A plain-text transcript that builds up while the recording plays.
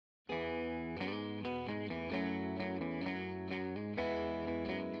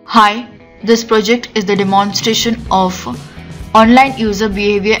Hi, this project is the demonstration of online user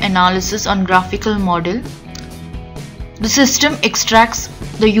behavior analysis on graphical model. The system extracts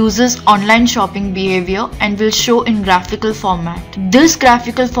the user's online shopping behavior and will show in graphical format. This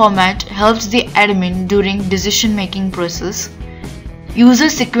graphical format helps the admin during decision-making process. User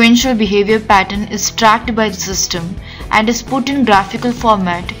sequential behavior pattern is tracked by the system and is put in graphical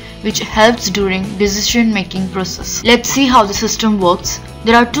format, which helps during decision-making process. Let's see how the system works.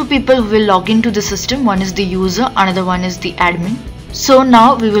 There are two people who will log into the system. One is the user, another one is the admin. So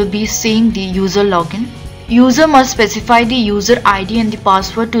now we will be seeing the user login. User must specify the user ID and the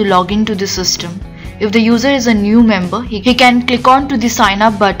password to log into the system. If the user is a new member, he can click on to the sign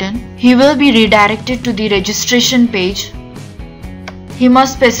up button. He will be redirected to the registration page. He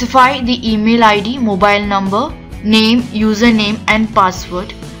must specify the email ID, mobile number, name, username and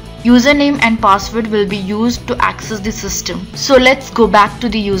password. Username and password will be used to access the system. So let's go back to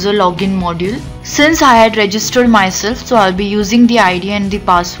the user login module. Since I had registered myself, so I'll be using the ID and the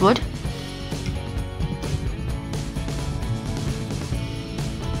password.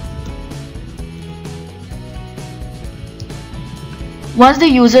 Once the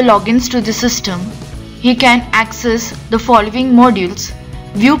user logins to the system, he can access the following modules: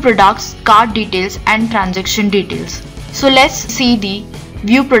 view products, cart details and transaction details. So let's see the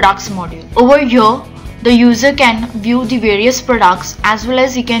view products module. Over here, the user can view the various products as well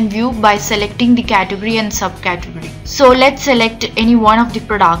as he can view by selecting the category and subcategory. So let's select any one of the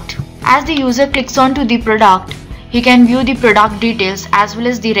product. As the user clicks on to the product, he can view the product details as well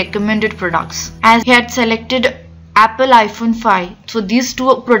as the recommended products. As he had selected Apple iPhone 5, so these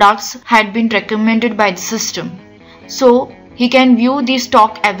two products had been recommended by the system. So he can view the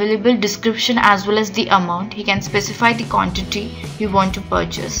stock available, description as well as the amount. He can specify the quantity he wants to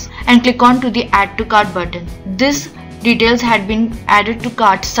purchase and click on to the add to cart button. These details had been added to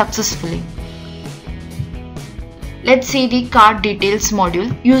cart successfully. Let's see the cart details module.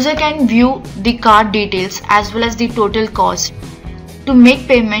 User can view the cart details as well as the total cost. To make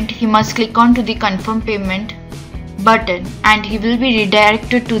payment, he must click on to the confirm payment button and he will be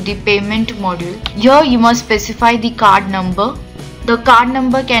redirected to the payment module. Here you must specify the card number. The card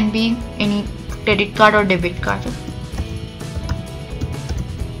number can be any credit card or debit card.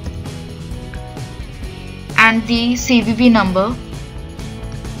 And the CVV number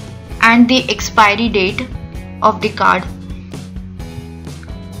and the expiry date of the card.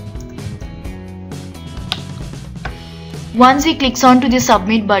 Once he clicks on to the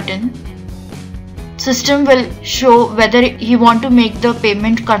submit button, system will show whether he want to make the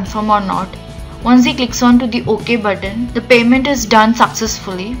payment confirm or not. Once he clicks on to the OK button, the payment is done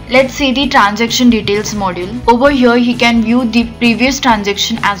successfully. Let's see the transaction details module. Over here he can view the previous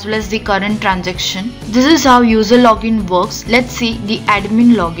transaction as well as the current transaction. This is how user login works. Let's see the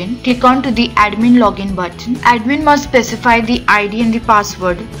admin login. Click on to the admin login button. Admin must specify the ID and the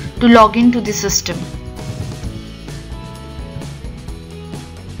password to log in to the system.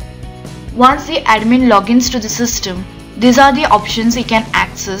 Once the admin logins to the system, these are the options he can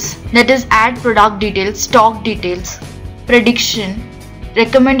access, that is add product details, stock details, prediction,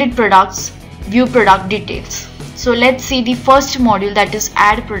 recommended products, view product details. So let's see the first module, that is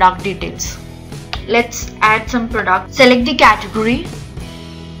add product details. Let's add some product. Select the category,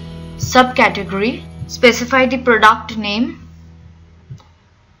 subcategory, specify the product name,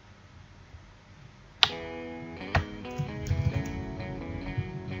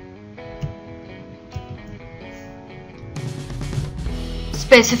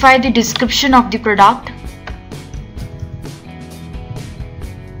 specify the description of the product,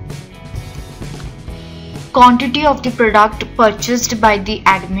 quantity of the product purchased by the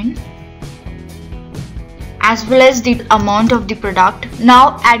admin, as well as the amount of the product.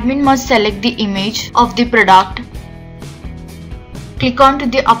 Now admin must select the image of the product. Click on to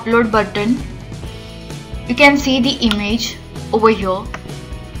the upload button. You can see the image over here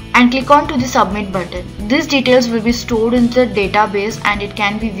and click on to the submit button. These details will be stored in the database and it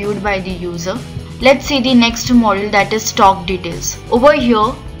can be viewed by the user. Let's see the next module, that is stock details. Over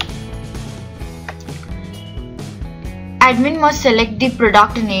here, admin must select the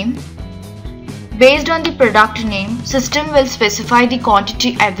product name. Based on the product name, system will specify the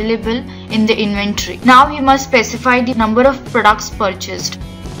quantity available in the inventory. Now he must specify the number of products purchased.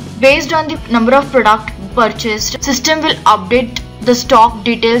 Based on the number of products purchased, system will update the stock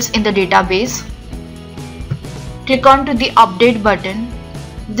details in the database. Click on to the update button.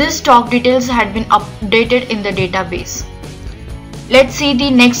 These stock details had been updated in the database. Let's see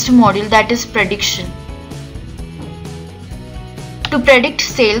the next module, that is prediction. To predict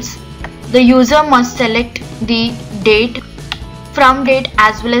sales, the user must select the date from date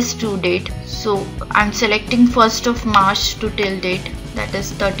as well as to date. So I'm selecting 1st of March to till date, that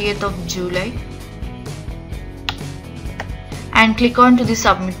is 30th of July, and click on to the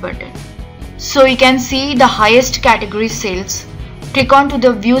submit button. So you can see the highest category sales. Click on to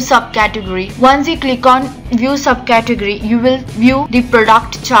the view subcategory. Once you click on view subcategory, you will view the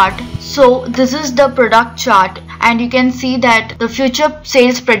product chart. So this is the product chart, and you can see that the future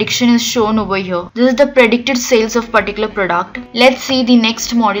sales prediction is shown over here. This is the predicted sales of particular product. Let's see the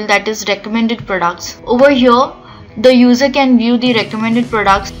next module, that is recommended products. Over here the user can view the recommended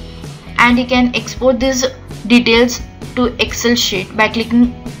products, and he can export these details to Excel sheet by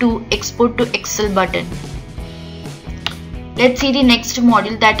clicking to export to Excel button. Let's see the next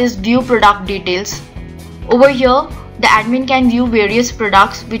module, that is view product details. Over here the admin can view various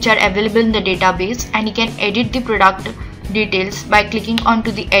products which are available in the database, and he can edit the product details by clicking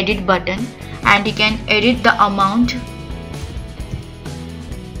onto the edit button, and he can edit the amount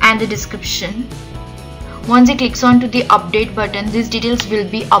and the description. Once he clicks on to the update button, these details will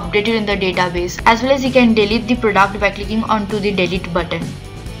be updated in the database, as well as he can delete the product by clicking onto the delete button.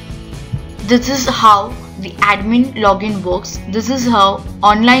 This is how the admin login works. This is how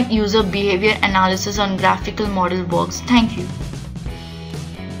online user behavior analysis on graphical model works. Thank you.